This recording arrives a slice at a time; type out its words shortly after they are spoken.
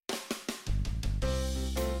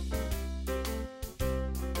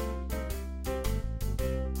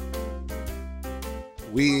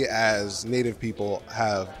We as Native people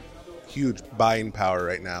have huge buying power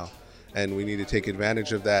right now, and we need to take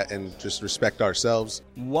advantage of that and just respect ourselves.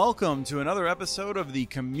 Welcome to another episode of the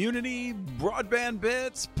Community Broadband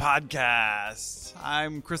Bits podcast.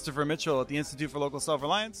 I'm Christopher Mitchell at the Institute for Local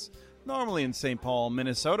Self-Reliance, normally in St. Paul,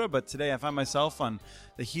 Minnesota, but today I find myself on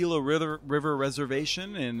the Gila River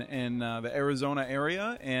Reservation in the Arizona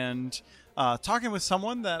area, and talking with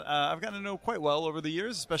someone that I've gotten to know quite well over the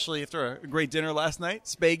years, especially after a great dinner last night.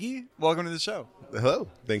 Spaggy, welcome to the show. Hello.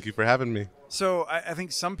 Thank you for having me. So I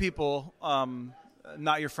think some people,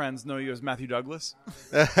 not your friends, know you as Matthew Douglas.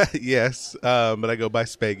 Yes, but I go by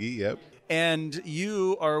Spaggy, yep. And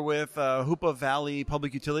you are with Hoopa Valley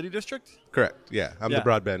Public Utility District? Correct, yeah. I'm the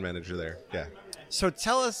broadband manager there, yeah. So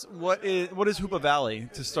tell us, what is Hoopa Valley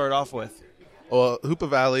to start off with? Well, Hoopa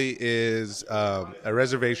Valley is a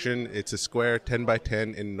reservation. It's a square 10 by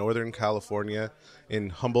 10 in Northern California in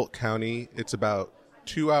Humboldt County. It's about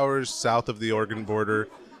 2 hours south of the Oregon border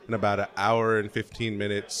and about an hour and 15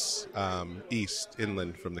 minutes east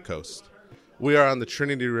inland from the coast. We are on the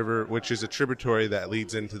Trinity River, which is a tributary that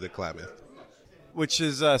leads into the Klamath. Which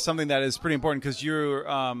is something that is pretty important because you're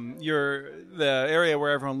the area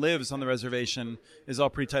where everyone lives on the reservation is all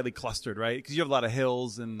pretty tightly clustered, right? Because you have a lot of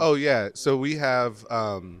hills and. Oh yeah, so we have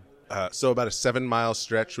about a 7-mile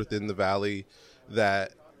stretch within the valley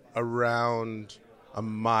that around a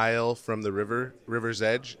mile from the river's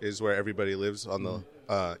edge is where everybody lives on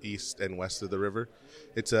the east and west of the river.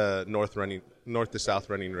 It's a north to south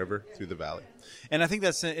running river through the valley. And I think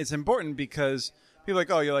it's important because people are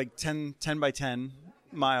like, oh, you're like 10 by 10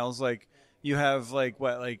 miles. Like you have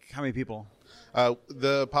how many people?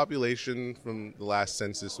 The population from the last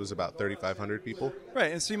census was about 3,500 people.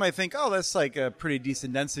 Right. And so you might think, oh, that's like a pretty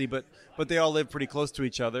decent density, but they all live pretty close to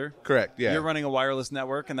each other. Correct. Yeah. You're running a wireless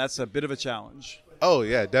network, and that's a bit of a challenge. Oh,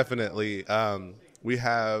 yeah, definitely. We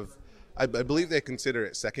have, I believe they consider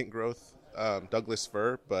it second growth Douglas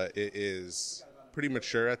fir, but it is pretty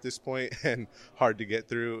mature at this point and hard to get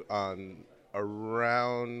through on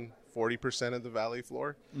around 40% of the valley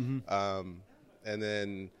floor. Mm-hmm. And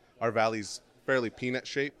then our valley's fairly peanut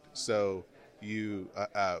shaped, so you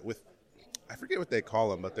with, I forget what they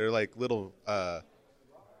call them, but they're like little I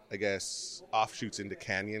guess offshoots into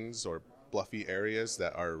canyons or bluffy areas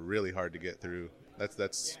that are really hard to get through.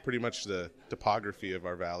 That's pretty much the topography of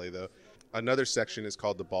our valley, though. Another section is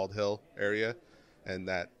called the Bald Hill area, and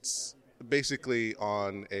that's basically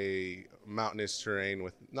on a mountainous terrain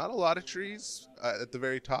with not a lot of trees at the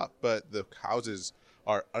very top, but the houses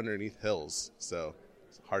are underneath hills, so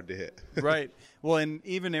it's hard to hit. Right. Well, in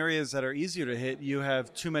even areas that are easier to hit, you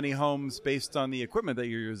have too many homes based on the equipment that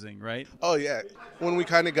you're using, right? Oh, yeah. When we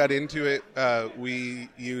kind of got into it, we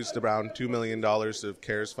used around $2 million of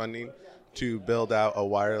CARES funding to build out a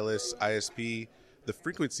wireless ISP. The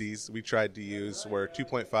frequencies we tried to use were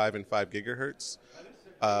 2.5 and 5 gigahertz.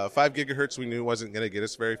 5 gigahertz we knew wasn't going to get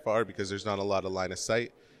us very far because there's not a lot of line of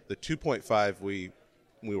sight. The 2.5 we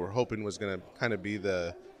were hoping was going to kind of be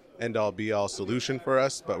the end-all be-all solution for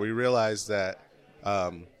us, but we realized that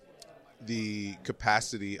the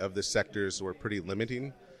capacity of the sectors were pretty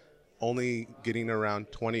limiting. Only getting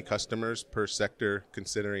around 20 customers per sector,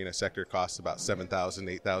 considering a sector costs about $7,000,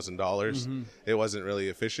 $8,000. Mm-hmm. It wasn't really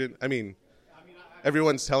efficient. I mean,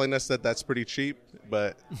 everyone's telling us that that's pretty cheap,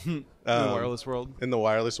 but in the wireless world. In the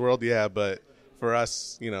wireless world, yeah. But for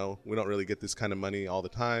us, we don't really get this kind of money all the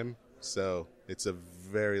time, so it's a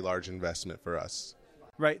very large investment for us.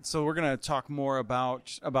 Right. So we're going to talk more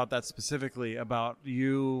about that specifically. About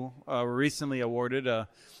you were recently awarded a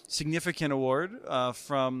significant award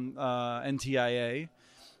from NTIA,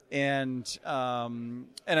 and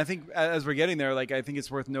I think as we're getting there, I think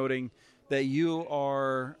it's worth noting that you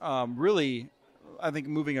are really, I think,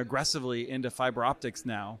 moving aggressively into fiber optics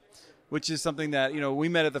now, which is something that, we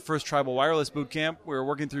met at the first Tribal Wireless Boot Camp. We were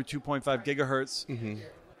working through 2.5 gigahertz. Mm-hmm.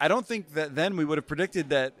 I don't think that then we would have predicted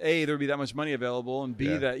that, A, there would be that much money available, and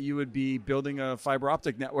B, that you would be building a fiber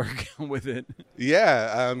optic network with it.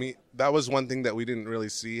 Yeah, I mean, that was one thing that we didn't really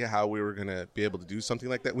see how we were going to be able to do something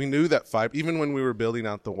like that. We knew that fiber, even when we were building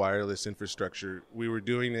out the wireless infrastructure, we were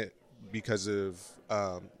doing it because of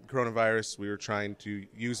coronavirus. We were trying to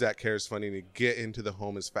use that CARES funding to get into the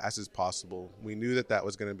home as fast as possible. We knew that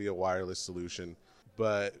was going to be a wireless solution,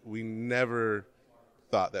 but we never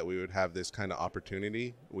thought that we would have this kind of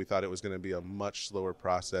opportunity. We thought it was going to be a much slower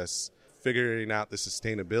process, figuring out the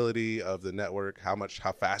sustainability of the network, how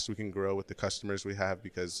fast we can grow with the customers we have,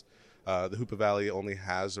 because the Hoopa Valley only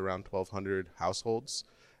has around 1,200 households,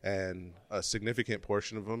 and a significant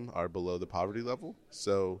portion of them are below the poverty level.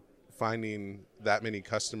 So finding that many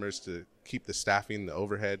customers to keep the staffing, the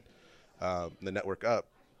overhead, the network up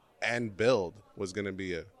and build was going to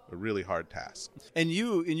be a really hard task. And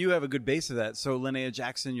you have a good base of that. So Linnea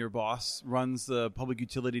Jackson, your boss, runs the public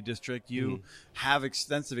utility district. You have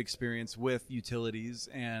extensive experience with utilities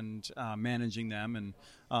and managing them, and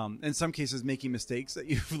in some cases making mistakes that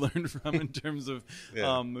you've learned from in terms of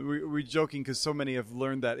we're joking because so many have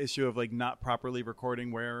learned that issue of like not properly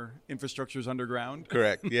recording where infrastructure is underground.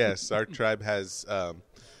 Correct. Yes, our tribe has.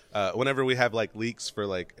 Whenever we have like leaks for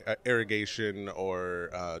like irrigation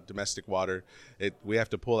or domestic water, we have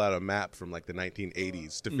to pull out a map from like the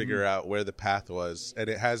 1980s to figure out where the path was, and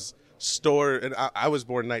it has and I was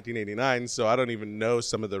born in 1989, so I don't even know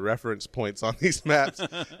some of the reference points on these maps,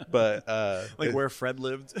 but like where Fred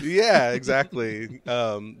lived. Yeah, exactly.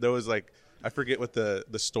 There was like, I forget what the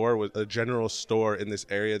store was, a general store in this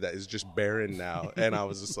area that is just barren now, and I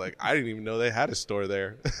was just like, I didn't even know they had a store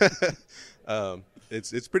there.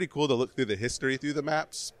 It's pretty cool to look through the history through the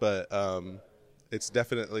maps, but it's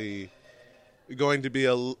definitely going to be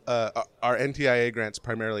our NTIA grant's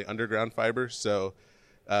primarily underground fiber, so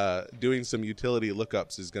doing some utility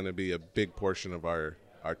lookups is going to be a big portion of our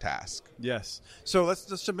task. Yes. So let's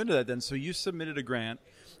just jump into that then. So you submitted a grant,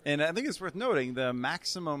 and I think it's worth noting the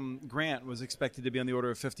maximum grant was expected to be on the order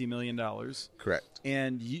of $50 million. Correct.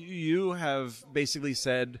 And you have basically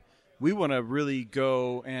said, we want to really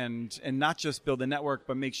go and not just build a network,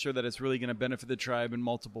 but make sure that it's really going to benefit the tribe in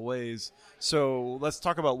multiple ways. So let's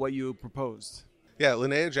talk about what you proposed. Yeah,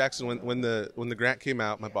 Linnea Jackson, when the grant came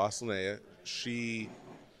out, my boss Linnea, she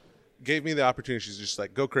gave me the opportunity. She's just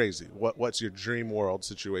like, go crazy. What's your dream world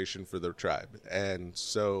situation for the tribe? And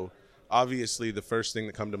so obviously the first thing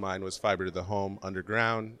that come to mind was fiber to the home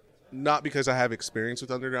underground. Not because I have experience with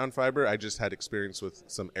underground fiber. I just had experience with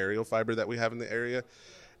some aerial fiber that we have in the area.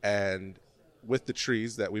 And with the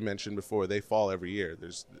trees that we mentioned before, they fall every year.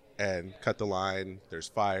 And cut the line. There's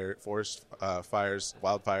forest fires,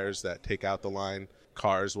 wildfires that take out the line.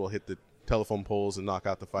 Cars will hit the telephone poles and knock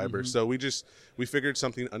out the fiber. So we figured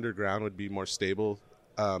something underground would be more stable,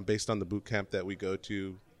 based on the boot camp that we go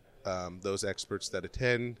to. Those experts that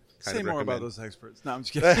attend say more about those experts. No, I'm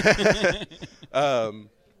just kidding.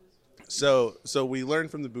 So we learned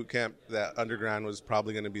from the boot camp that underground was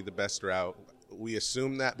probably going to be the best route. We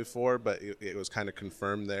assumed that before, but it was kind of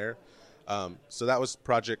confirmed there. So that was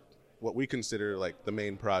what we consider like the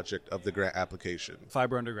main project of the grant application.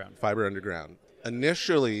 Fiber underground.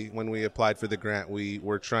 Initially, when we applied for the grant, we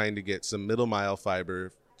were trying to get some middle mile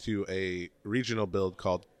fiber to a regional build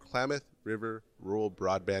called Klamath River Rural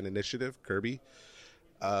Broadband Initiative, Kirby,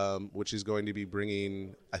 which is going to be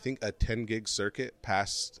bringing, I think, a 10 gig circuit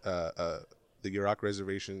past the Yurok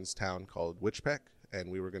Reservation's town called Witchpeck. And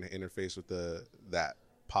we were going to interface with that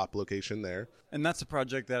POP location there. And that's a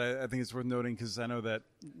project that I think is worth noting because I know that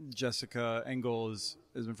Jessica Engel has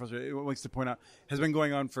been frustrated. It likes to point out has been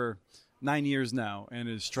going on for 9 years now and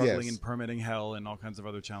is struggling in permitting hell and all kinds of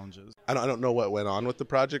other challenges. I don't know what went on with the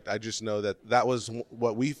project. I just know that was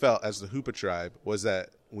what we felt as the Hoopa tribe was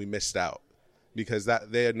that we missed out because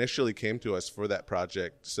they initially came to us for that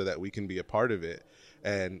project so that we can be a part of it.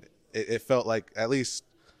 And it felt like at least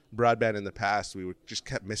broadband in the past, we just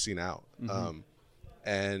kept missing out.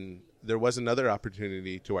 And there was another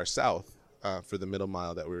opportunity to our south for the middle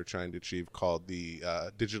mile that we were trying to achieve called the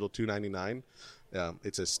Digital 299.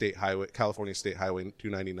 It's a state highway, California State Highway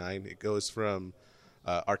 299. It goes from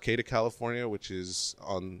Arcata, California, which is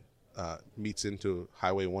meets into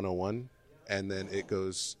Highway 101, and then it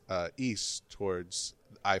goes east towards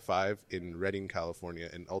I-5 in Redding, California,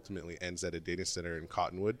 and ultimately ends at a data center in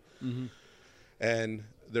Cottonwood. And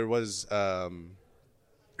there was a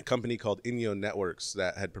company called Inyo Networks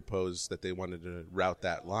that had proposed that they wanted to route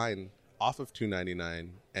that line off of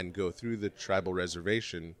 299 and go through the tribal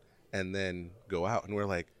reservation and then go out. And we're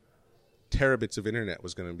like, terabits of internet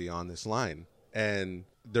was going to be on this line. And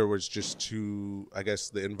there was just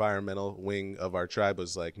the environmental wing of our tribe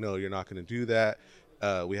was like, no, you're not going to do that.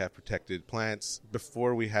 We have protected plants.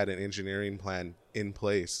 Before we had an engineering plan in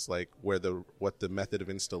place, like what the method of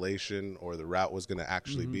installation or the route was going to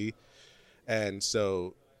actually be. And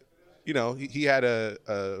so, he had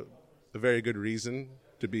a very good reason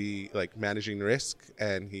to be like managing risk.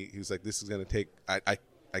 And he was like, this is going to take,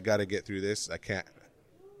 I got to get through this. I can't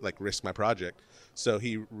like risk my project. So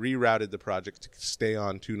he rerouted the project to stay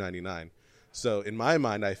on 299. So in my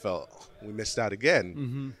mind, I felt we missed out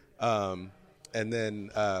again. And then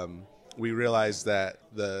we realized that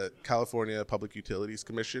the California Public Utilities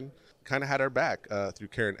Commission kind of had our back through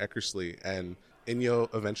Karen Eckersley. And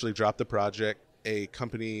Inyo eventually dropped the project. A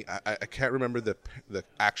company, I can't remember the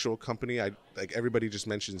actual company. Like everybody just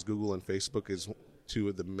mentions Google and Facebook as two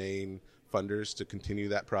of the main funders to continue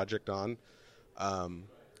that project on.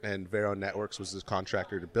 And Vero Networks was the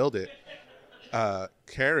contractor to build it.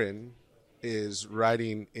 Karen is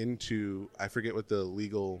writing into, I forget what the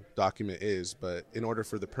legal document is, but in order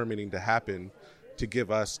for the permitting to happen, to give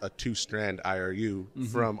us a 2-strand IRU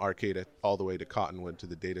from Arcata all the way to Cottonwood to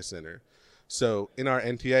the data center. So in our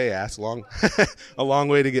NTA ask, a long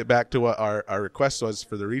way to get back to what our request was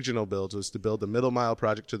for the regional builds, was to build a middle mile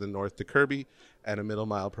project to the north to Kirby and a middle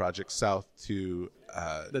mile project south to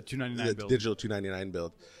the 299 build. Digital 299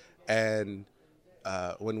 build. And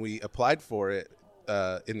when we applied for it,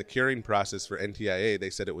 in the curing process for NTIA, they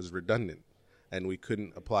said it was redundant and we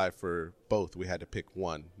couldn't apply for both. We had to pick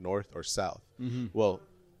one, north or south. Well,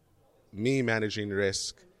 me managing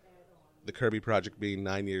risk, the Kirby project being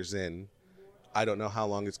 9 years in, I don't know how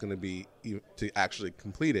long it's going to be to actually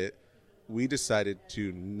complete it. We decided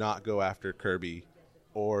to not go after Kirby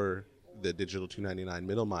or the Digital 299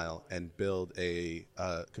 middle mile and build a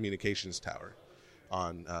communications tower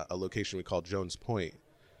on a location we call Jones Point.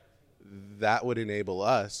 That would enable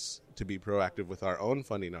us to be proactive with our own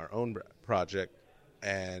funding, our own project,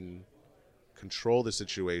 and control the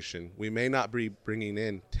situation. We may not be bringing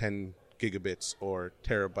in 10 gigabits or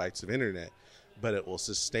terabytes of internet, but it will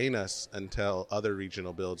sustain us until other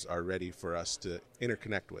regional builds are ready for us to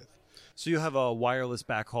interconnect with. So you have a wireless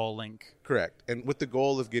backhaul link. Correct. And with the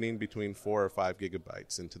goal of getting between 4 or 5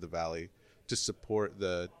 gigabytes into the valley to support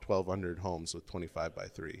the 1,200 homes with 25 by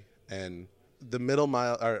 3. And the middle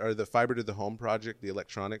mile, or the fiber to the home project, the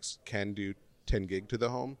electronics can do 10 gig to the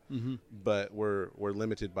home, but we're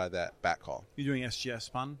limited by that backhaul. You're doing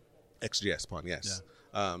SGS PON? XGS PON, yes.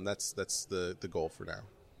 Yeah. That's the goal for now.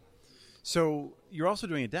 So you're also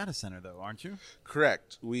doing a data center, though, aren't you?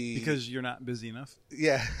 Correct. Because you're not busy enough?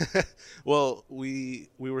 Yeah. Well, we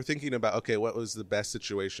were thinking about, okay, what was the best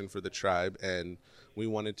situation for the tribe, and we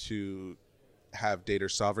wanted to have data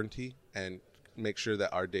sovereignty and make sure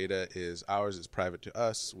that our data is ours, it's private to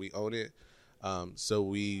us, we own it. So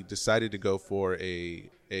we decided to go for a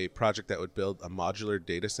project that would build a modular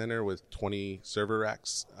data center with 20 server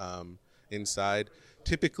racks inside.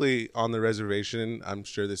 Typically on the reservation, I'm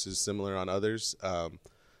sure this is similar on others,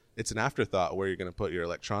 it's an afterthought where you're going to put your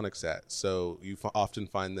electronics at. So you often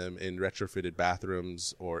find them in retrofitted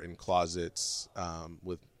bathrooms or in closets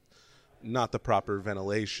with not the proper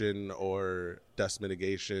ventilation or dust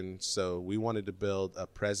mitigation. So we wanted to build a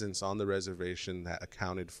presence on the reservation that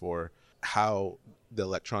accounted for how the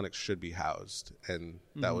electronics should be housed, and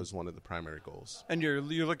that was one of the primary goals. And you're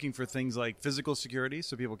looking for things like physical security,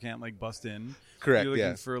 so people can't like bust in. Correct. You're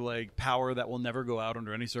looking for like power that will never go out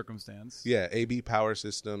under any circumstance. Yeah, AB power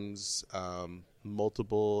systems,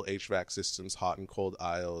 multiple HVAC systems, hot and cold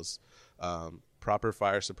aisles, proper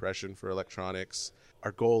fire suppression for electronics.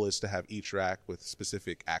 Our goal is to have each rack with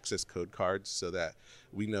specific access code cards so that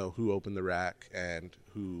we know who opened the rack and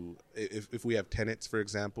who, if we have tenants, for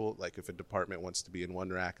example, like if a department wants to be in one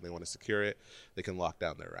rack and they want to secure it, they can lock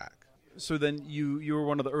down their rack. So then you were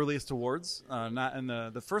one of the earliest awards, not in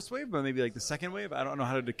the first wave, but maybe like the second wave. I don't know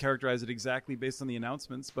how to characterize it exactly based on the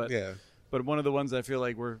announcements, but yeah. But one of the ones I feel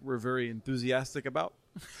like we're very enthusiastic about.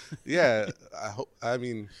 Yeah, I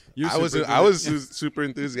was super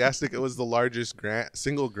enthusiastic. It was the largest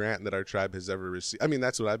single grant that our tribe has ever received. I mean,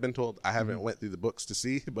 that's what I've been told. I haven't went through the books to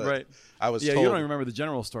see, but right. I was told. You don't even remember the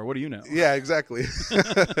general store. What do you know? Yeah, exactly.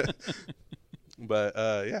 But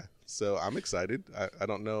yeah, so I'm excited. I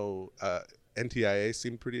don't know. NTIA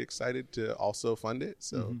seemed pretty excited to also fund it.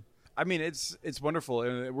 So. I mean, it's wonderful.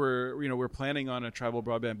 We're planning on a tribal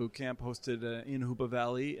broadband boot camp hosted in Hoopa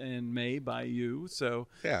Valley in May by you. So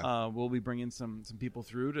yeah. We'll be bringing some people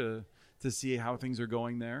through to see how things are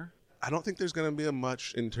going there. I don't think there's going to be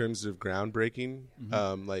much in terms of groundbreaking,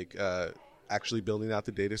 like actually building out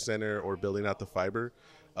the data center or building out the fiber.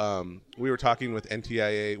 We were talking with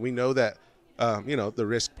NTIA. We know that the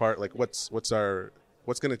risk part, like what's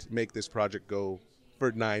going to make this project go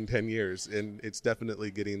for 9-10 years, and it's definitely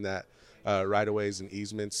getting that right-of-ways and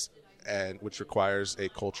easements, and which requires a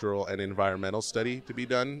cultural and environmental study to be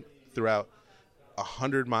done throughout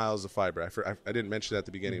 100 miles of fiber. I didn't mention that at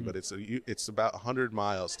the beginning, but it's about 100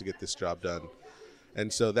 miles to get this job done,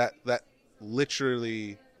 and so that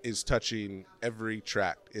literally is touching every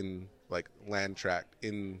tract in like land tract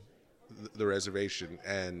in the reservation.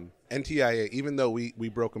 And NTIA, even though we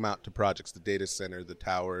broke them out to projects, the data center, the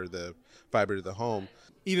tower, the fiber to the home,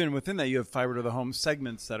 even within that you have fiber to the home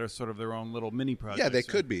segments that are sort of their own little mini projects. Yeah, they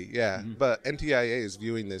could be, yeah. But NTIA is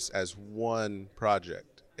viewing this as one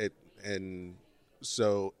project. And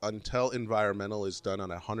so until environmental is done on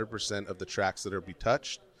 100% of the tracks that are be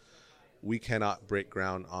touched, we cannot break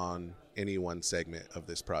ground on any one segment of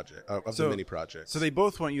this project, of the mini projects. So they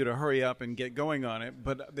both want you to hurry up and get going on it,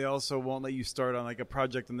 but they also won't let you start on like a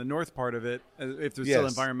project in the north part of it if there's still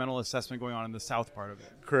environmental assessment going on in the south part of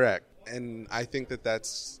it. Correct. And I think that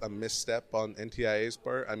that's a misstep on NTIA's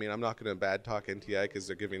part. I mean, I'm not going to bad talk NTI because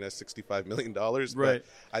they're giving us $65 million. Right. But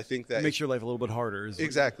I think that it makes your life a little bit harder.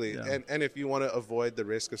 Exactly. Yeah. And if you want to avoid the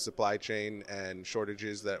risk of supply chain and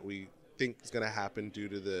shortages that we think is going to happen due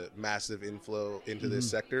to the massive inflow into this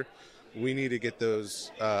sector, we need to get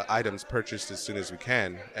those items purchased as soon as we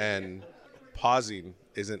can. And pausing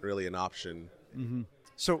isn't really an option. Mm-hmm.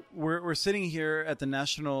 So we're sitting here at the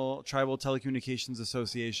National Tribal Telecommunications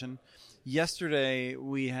Association. Yesterday,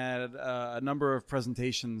 we had a number of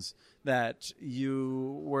presentations that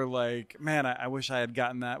you were like, man, I wish I had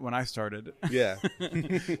gotten that when I started. Yeah.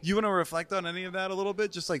 You want to reflect on any of that a little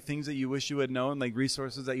bit? Just like things that you wish you had known, like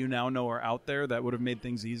resources that you now know are out there that would have made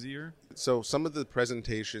things easier? So some of the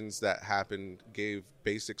presentations that happened gave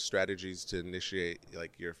basic strategies to initiate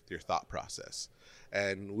like your thought process.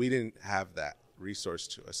 And we didn't have that resource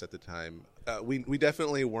to us at the time. We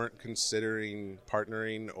definitely weren't considering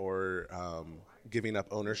partnering or giving up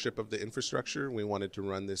ownership of the infrastructure. We wanted to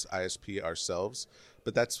run this ISP ourselves,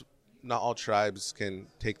 but that's not all tribes can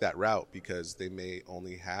take that route because they may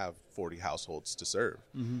only have 40 households to serve.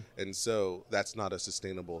 Mm-hmm. And so that's not a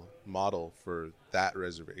sustainable model for that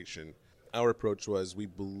reservation. Our approach was we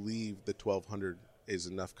believe the 1,200 is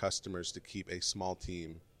enough customers to keep a small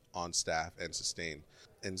team on staff and sustain.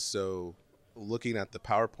 And so looking at the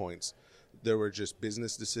PowerPoints, there were just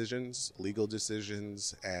business decisions, legal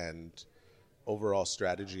decisions, and overall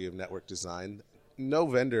strategy of network design. No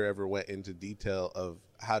vendor ever went into detail of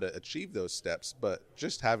how to achieve those steps, but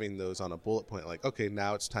just having those on a bullet point, like, okay,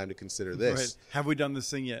 now it's time to consider this. Right. Have we done this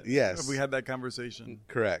thing yet? Yes. Have we had that conversation?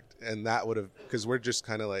 Correct. And that would have, because we're just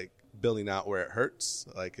kind of like building out where it hurts.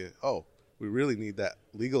 Like, we really need that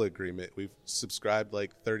legal agreement. We've subscribed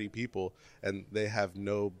like 30 people, and they have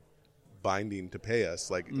no binding to pay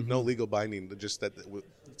us, like no legal binding, just that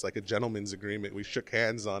it's like a gentleman's agreement. We shook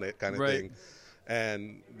hands on it kind of thing.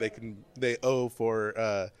 And they owe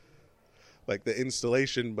for like the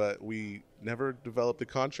installation, but we never developed a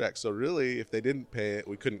contract. So really, if they didn't pay it,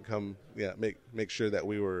 we couldn't make sure that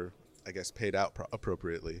we were, I guess, paid out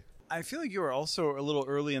appropriately. I feel like you were also a little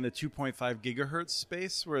early in the 2.5 gigahertz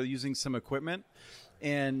space. We're using some equipment.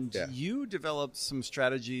 And you developed some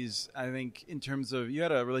strategies, I think, in terms of you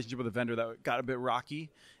had a relationship with a vendor that got a bit rocky.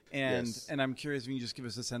 And I'm curious if you can just give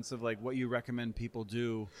us a sense of like what you recommend people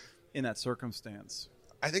do in that circumstance.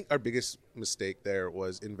 I think our biggest mistake there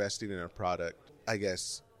was investing in a product, I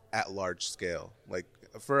guess, at large scale. Like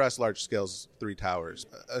for us, large scale's 3 towers.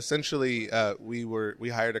 Essentially, we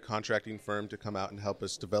hired a contracting firm to come out and help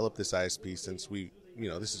us develop this ISP since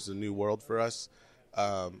this is a new world for us.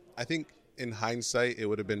 I think in hindsight, it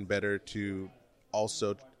would have been better to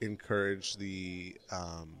also encourage the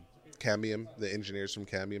Cambium, the engineers from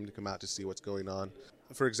Cambium, to come out to see what's going on.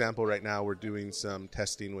 For example, right now we're doing some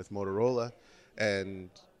testing with Motorola, and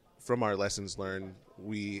from our lessons learned,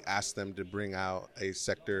 we asked them to bring out a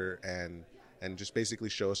sector and just basically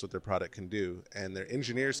show us what their product can do. And their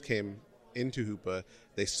engineers came into Hoopa,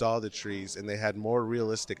 they saw the trees, and they had more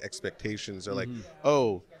realistic expectations. They're like,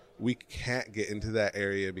 we can't get into that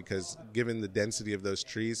area because given the density of those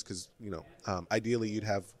trees, because ideally you'd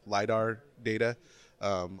have LiDAR data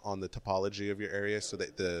on the topology of your area so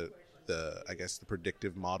that the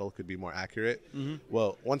predictive model could be more accurate.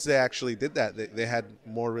 Well, once they actually did that, they had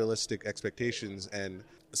more realistic expectations. And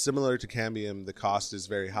similar to Cambium, the cost is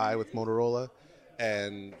very high with Motorola.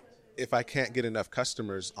 And if I can't get enough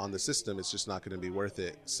customers on the system, it's just not going to be worth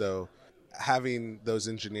it. So having those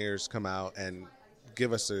engineers come out and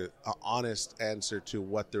give us an honest answer to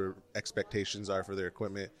what their expectations are for their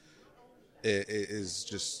equipment, it is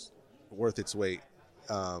just worth its weight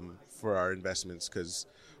for our investments, because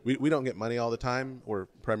we don't get money all the time. We're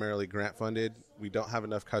primarily grant funded. We don't have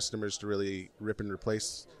enough customers to really rip and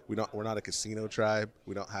replace. We're not a casino tribe.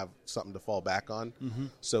 We don't have something to fall back on.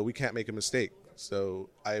 So we can't make a mistake. So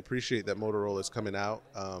I appreciate that Motorola is coming out.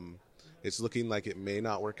 It's looking like it may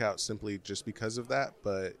not work out simply just because of that,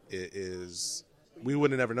 but it is. We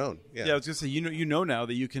wouldn't have ever known. Yeah, I was gonna say you know now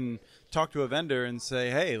that you can talk to a vendor and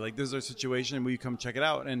say, hey, like this is our situation, will you come check it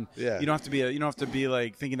out? And you don't have to be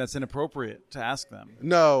like thinking that's inappropriate to ask them.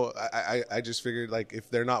 No, I just figured like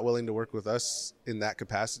if they're not willing to work with us in that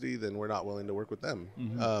capacity, then we're not willing to work with them.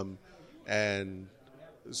 And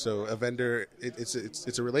so a vendor,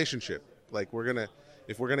 it's a relationship. Like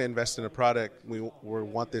if we're gonna invest in a product, we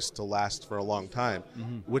want this to last for a long time,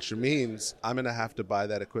 which means I'm gonna have to buy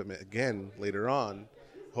that equipment again later on,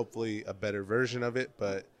 hopefully a better version of it,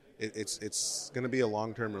 but it's going to be a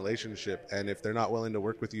long-term relationship, and if they're not willing to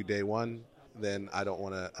work with you day one, then I don't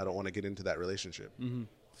want to get into that relationship. Mm-hmm.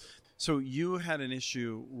 So you had an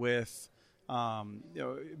issue with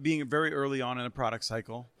being very early on in a product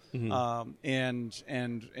cycle, mm-hmm.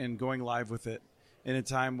 And going live with it in a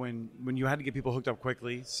time when you had to get people hooked up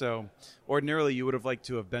quickly. So ordinarily you would have liked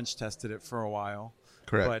to have bench tested it for a while.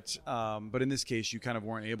 Correct. But in this case, you kind of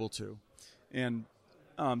weren't able to. And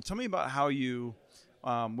tell me about how you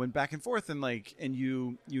went back and forth and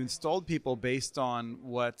you installed people based on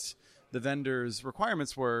what the vendor's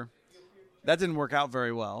requirements were. That didn't work out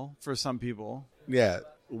very well for some people. Yeah.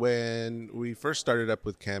 When we first started up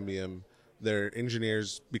with Cambium, their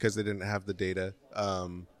engineers, because they didn't have the data,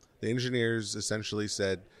 the engineers essentially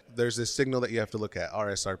said, there's this signal that you have to look at,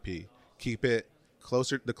 RSRP. Keep it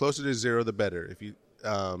closer. The closer to zero, the better. If you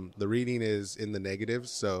the reading is in the negatives,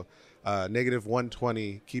 so negative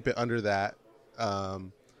 120, keep it under that.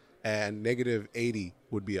 And negative 80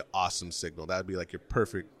 would be an awesome signal. That would be like your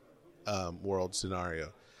perfect world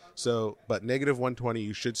scenario. So, but negative 120,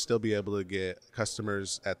 you should still be able to get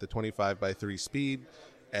customers at the 25/3 speed,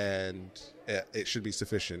 and it should be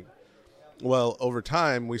sufficient. Well, over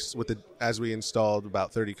time, as we installed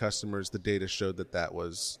about 30 customers, the data showed that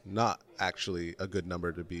was not actually a good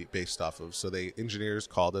number to be based off of. So the engineers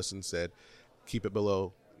called us and said, keep it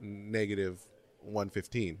below negative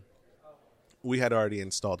 115. We had already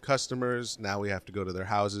installed customers. Now we have to go to their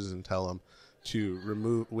houses and tell them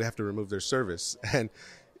we have to remove their service. And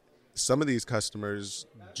some of these customers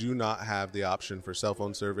do not have the option for cell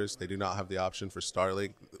phone service. They do not have the option for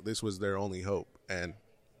Starlink. This was their only hope. And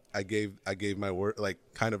I gave my word,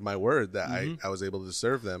 my word that mm-hmm. I was able to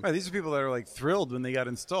serve them. Right, these are people that are thrilled when they got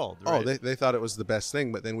installed. Right? Oh, they thought it was the best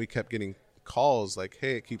thing, but then we kept getting calls like,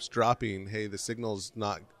 hey, it keeps dropping. Hey, the signal's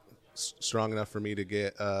not strong enough for me to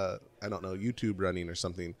get, YouTube running or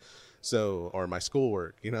something. So, or my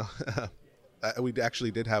schoolwork, we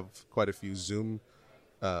actually did have quite a few Zoom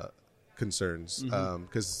concerns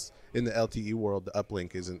because in the LTE world, the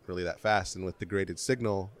uplink isn't really that fast. And with degraded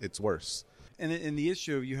signal, it's worse. And the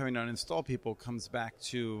issue of you having to uninstall people comes back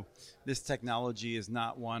to this technology is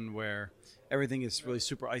not one where everything is really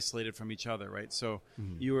super isolated from each other, right? So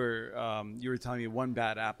mm-hmm. you were telling me one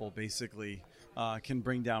bad apple basically can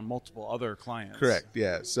bring down multiple other clients. Correct.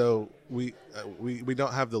 Yeah. So we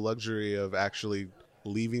don't have the luxury of actually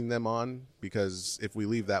leaving them on, because if we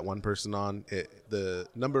leave that one person on, the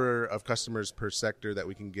number of customers per sector that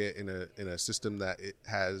we can get in a system that it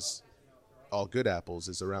has all good apples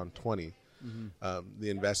is around 20. Mm-hmm. The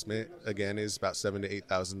investment again is about $7,000 to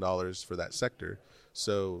 $8,000 for that sector.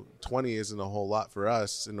 So 20 isn't a whole lot for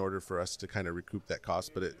us in order for us to kind of recoup that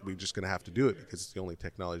cost, but we're just going to have to do it because it's the only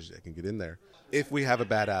technology that can get in there. If we have a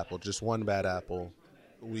bad apple, just one bad apple,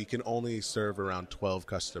 we can only serve around 12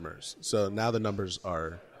 customers. So now the numbers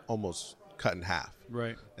are almost cut in half.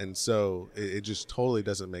 Right. And so it just totally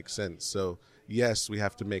doesn't make sense. So yes, we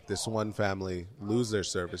have to make this one family lose their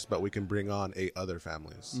service, but we can bring on 8 other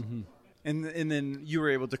families. Mm-hmm. And then you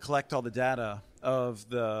were able to collect all the data of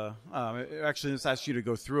the actually let's ask you to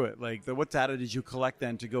go through it. What data did you collect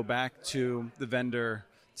then to go back to the vendor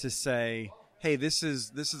to say, hey, this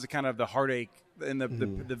is the kind of the heartache and the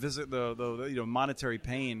visit, the monetary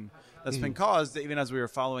pain that's been caused even as we were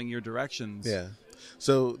following your directions. Yeah.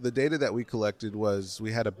 So the data that we collected was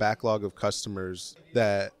we had a backlog of customers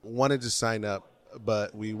that wanted to sign up,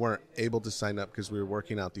 but we weren't able to sign up because we were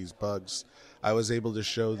working out these bugs. I was able to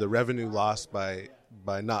show the revenue lost by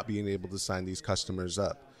not being able to sign these customers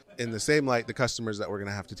up. In the same light, the customers that we're going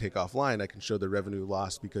to have to take offline, I can show the revenue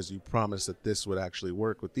lost because you promised that this would actually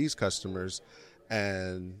work with these customers,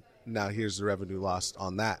 and now here's the revenue lost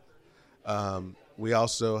on that. We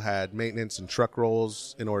also had maintenance and truck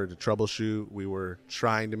rolls in order to troubleshoot. We were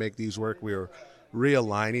trying to make these work. We were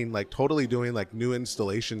realigning, totally doing new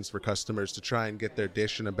installations for customers to try and get their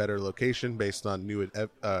dish in a better location based on new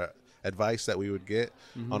advice that we would get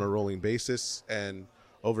on a rolling basis. And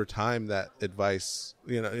over time, that advice,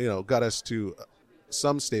 got us to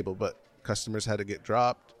some stable, but customers had to get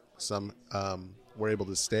dropped. Some were able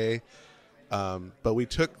to stay. But we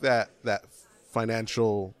took that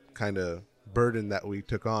financial kind of burden that we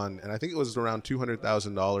took on, and I think it was around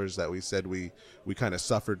 $200,000 that we said we kind of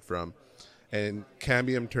suffered from. And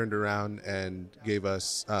Cambium turned around and gave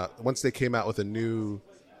us, once they came out with a new,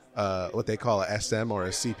 what they call a SM or a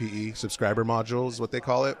CPE, subscriber module is what they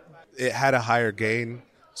call it. It had a higher gain,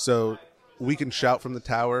 so we can shout from the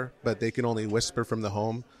tower, but they can only whisper from the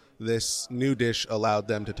home. This new dish allowed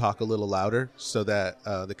them to talk a little louder so that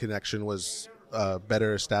the connection was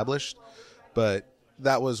better established. But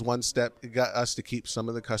that was one step. It got us to keep some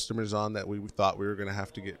of the customers on that we thought we were going to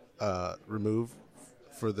have to get removed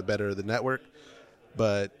for the better of the network.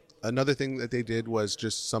 But another thing that they did was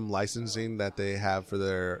just some licensing that they have for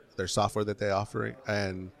their software that they offer,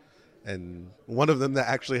 and one of them that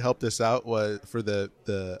actually helped us out was for the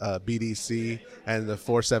BDC and the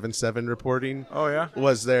 477 reporting. Oh yeah,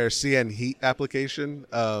 was their CN Heat application.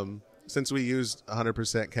 Since we used 100%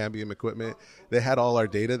 Cambium equipment, they had all our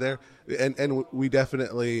data there, and we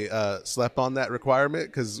definitely slept on that requirement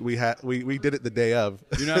because we did it the day of.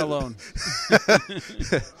 You're not alone.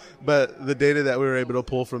 But the data that we were able to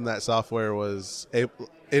pull from that software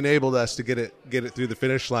enabled us to get it through the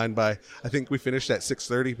finish line by, I think we finished at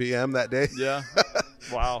 6:30 p.m. that day. Yeah.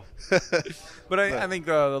 Wow. But I think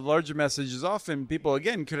the larger message is often people,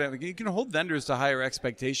 again, you can hold vendors to higher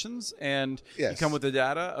expectations, and Yes. you come with the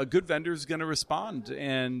data. A good vendor is going to respond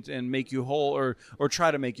and make you whole or try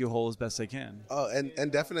to make you whole as best they can. Oh,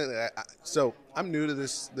 and definitely. So I'm new to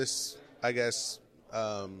this I guess,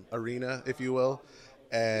 arena, if you will,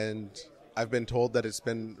 and I've been told that it's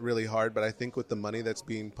been really hard. But I think with the money that's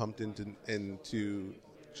being pumped into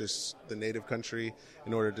just the native country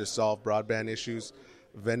in order to solve broadband issues,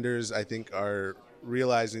 vendors, I think, are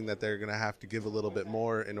realizing that they're going to have to give a little bit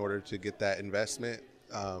more in order to get that investment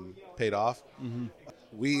paid off. Mm-hmm.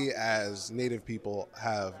 We as native people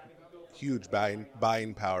have huge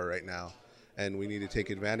buying power right now, and we need to take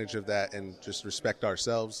advantage of that and just respect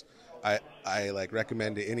ourselves. I like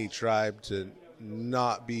recommend to any tribe to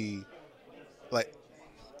not be like,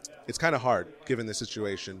 it's kind of hard given the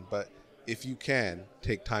situation, but if you can,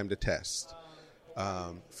 take time to test.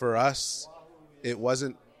 For us, it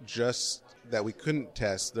wasn't just that we couldn't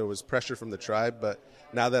test. There was pressure from the tribe, but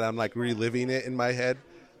now that I'm like reliving it in my head,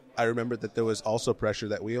 I remember that there was also pressure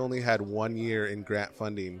that we only had 1 year in grant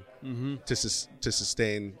funding to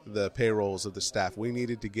sustain the payrolls of the staff. We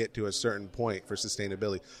needed to get to a certain point for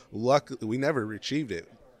sustainability. Luckily, we never achieved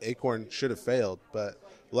it. Acorn should have failed, but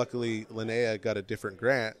luckily, Linnea got a different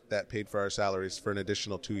grant that paid for our salaries for an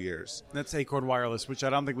additional 2 years. That's Acorn Wireless, which I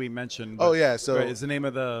don't think we mentioned. Oh, yeah. So right, it's the name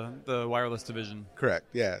of the wireless division. Correct.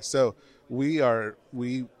 Yeah. So we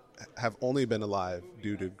have only been alive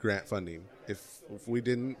due to grant funding. If we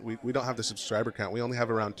didn't, we don't have the subscriber count. We only have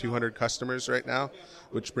around 200 customers right now,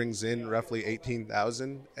 which brings in roughly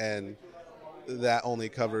 18,000, and that only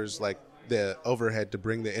covers like the overhead to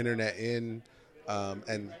bring the internet in.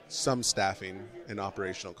 And some staffing and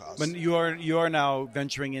operational costs. But you are now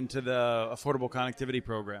venturing into the Affordable Connectivity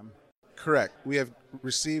Program. Correct. We have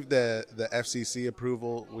received the FCC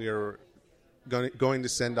approval. We are going to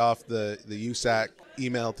send off the USAC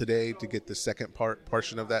email today to get the second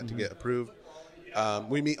portion of that to get approved.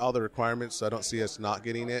 We meet all the requirements, so I don't see us not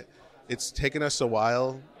getting it. It's taken us a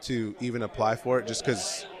while to even apply for it just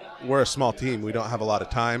because we're a small team. We don't have a lot of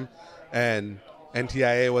time, and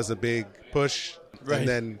NTIA was a big push. Right. And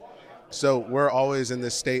then, so we're always in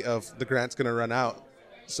this state of the grant's going to run out,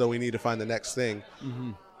 so we need to find the next thing.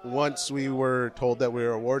 Mm-hmm. Once we were told that we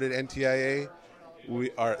were awarded NTIA,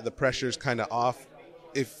 the pressure's kind of off.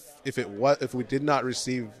 If we did not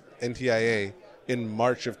receive NTIA in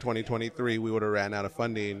March of 2023, we would have ran out of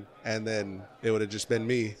funding, and then it would have just been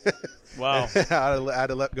me. Wow. I had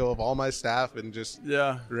to let go of all my staff and just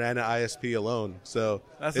ran an ISP alone. So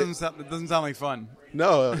that doesn't sound like fun.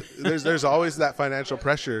 No, there's always that financial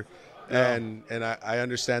pressure, and I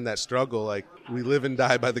understand that struggle. Like, we live and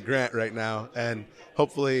die by the grant right now, and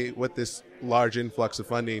hopefully with this large influx of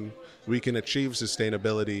funding, we can achieve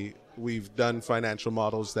sustainability. We've done financial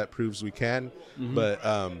models that proves we can, but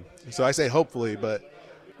so I say hopefully. But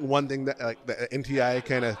one thing that like the NTI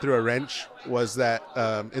kind of threw a wrench was that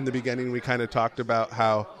in the beginning we kind of talked about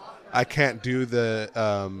how I can't do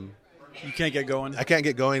you can't get going. I can't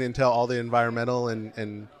get going until all the environmental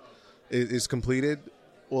and is completed.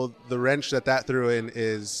 Well, the wrench that threw in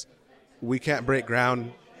is we can't break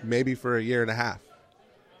ground maybe for a year and a half,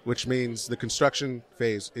 which means the construction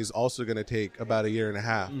phase is also going to take about a year and a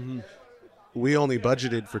half. Mm-hmm. We only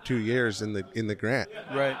budgeted for 2 years in the grant.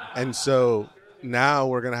 Right. And so now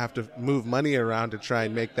we're going to have to move money around to try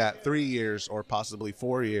and make that 3 years or possibly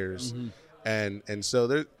 4 years. Mm-hmm. And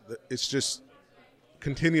so it's just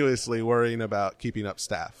continuously worrying about keeping up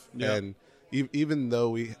staff. Yep. And even though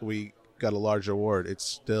we got a large award, it's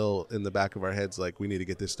still in the back of our heads like we need to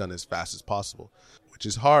get this done as fast as possible, which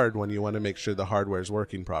is hard when you want to make sure the hardware is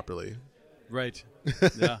working properly. Right.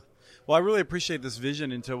 Yeah. Well, I really appreciate this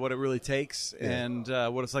vision into what it really takes and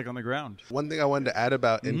what it's like on the ground. One thing I wanted to add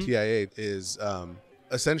about NTIA is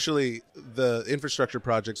essentially the infrastructure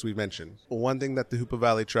projects we mentioned. One thing that the Hoopa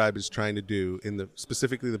Valley Tribe is trying to do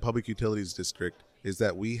specifically the Public Utilities District is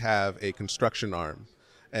that we have a construction arm,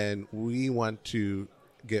 and we want to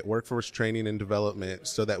get workforce training and development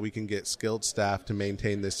so that we can get skilled staff to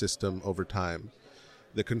maintain this system over time.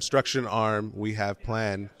 The construction arm, we have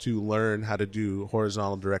planned to learn how to do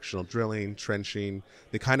horizontal directional drilling, trenching.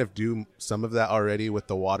 They kind of do some of that already with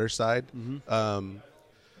the water side.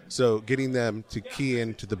 So getting them to key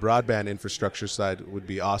into the broadband infrastructure side would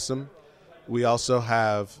be awesome. We also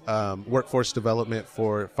have workforce development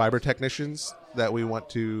for fiber technicians that we want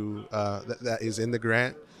to, that is in the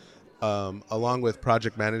grant, along with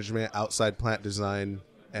project management, outside plant design,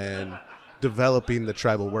 and developing the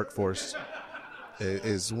tribal workforce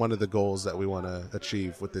is one of the goals that we want to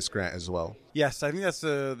achieve with this grant as well. Yes, I think that's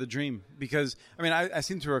the dream, because, I mean, I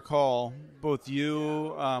seem to recall both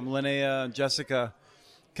you, Linnea, and Jessica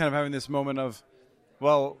kind of having this moment of,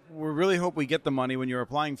 well, we really hope we get the money when you're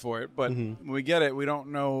applying for it, but when we get it, we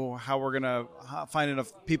don't know how we're going to find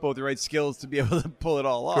enough people with the right skills to be able to pull it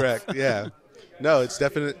all off. Correct, yeah. No, it's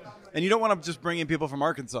definite. And you don't want to just bring in people from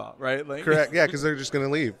Arkansas, right? Like, correct, yeah, because they're just going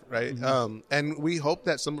to leave, right? And we hope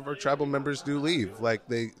that some of our tribal members do leave. Like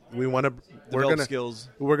we want to,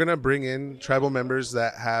 we're going to bring in tribal members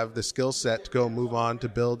that have the skill set to go move on to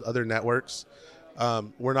build other networks.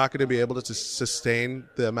 We're not going to be able to sustain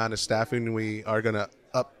the amount of staffing we are going to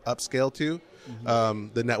upscale to.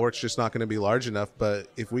 The network's just not going to be large enough. But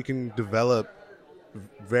if we can develop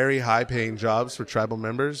very high-paying jobs for tribal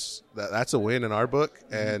members, that's a win in our book,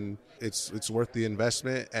 and it's worth the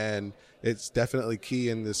investment, and it's definitely key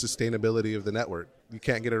in the sustainability of the network. You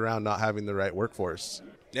can't get around not having the right workforce.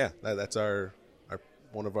 Yeah, that's our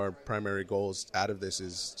one of our primary goals out of this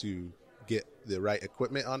is to get the right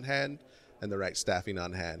equipment on hand and the right staffing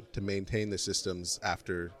on hand to maintain the systems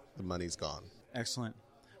after the money's gone. Excellent.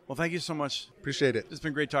 Well, thank you so much. Appreciate it. It's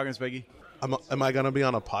been great talking to Peggy. Am I going to be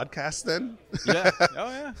on a podcast then? Yeah. Oh,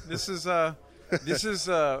 yeah. This is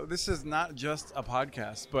not just a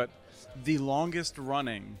podcast, but the longest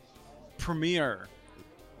running premier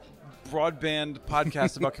broadband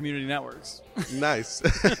podcast about community networks. Nice.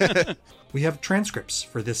 We have transcripts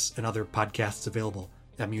for this and other podcasts available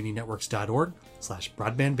at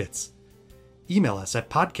muninetworks.org/broadbandbits. Email us at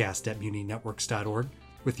podcast@muninetworks.org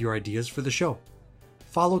with your ideas for the show.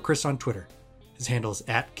 Follow Chris on Twitter. His handle is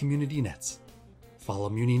 @CommunityNets. Follow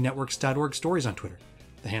muninetworks.org stories on Twitter.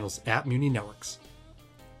 The handle's @muninetworks.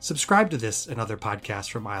 Subscribe to this and other podcasts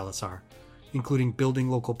from ILSR, including Building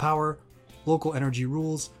Local Power, Local Energy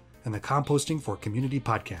Rules, and the Composting for Community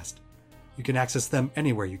podcast. You can access them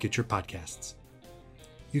anywhere you get your podcasts.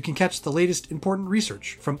 You can catch the latest important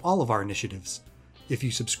research from all of our initiatives if you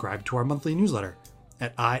subscribe to our monthly newsletter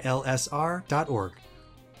at ilsr.org.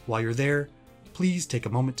 While you're there, please take a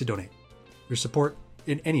moment to donate. Your support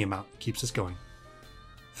in any amount keeps us going.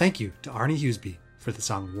 Thank you to Arnie Hughesby for the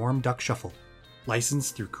song Warm Duck Shuffle,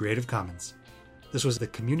 licensed through Creative Commons. This was the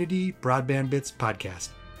Community Broadband Bits podcast.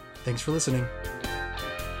 Thanks for listening.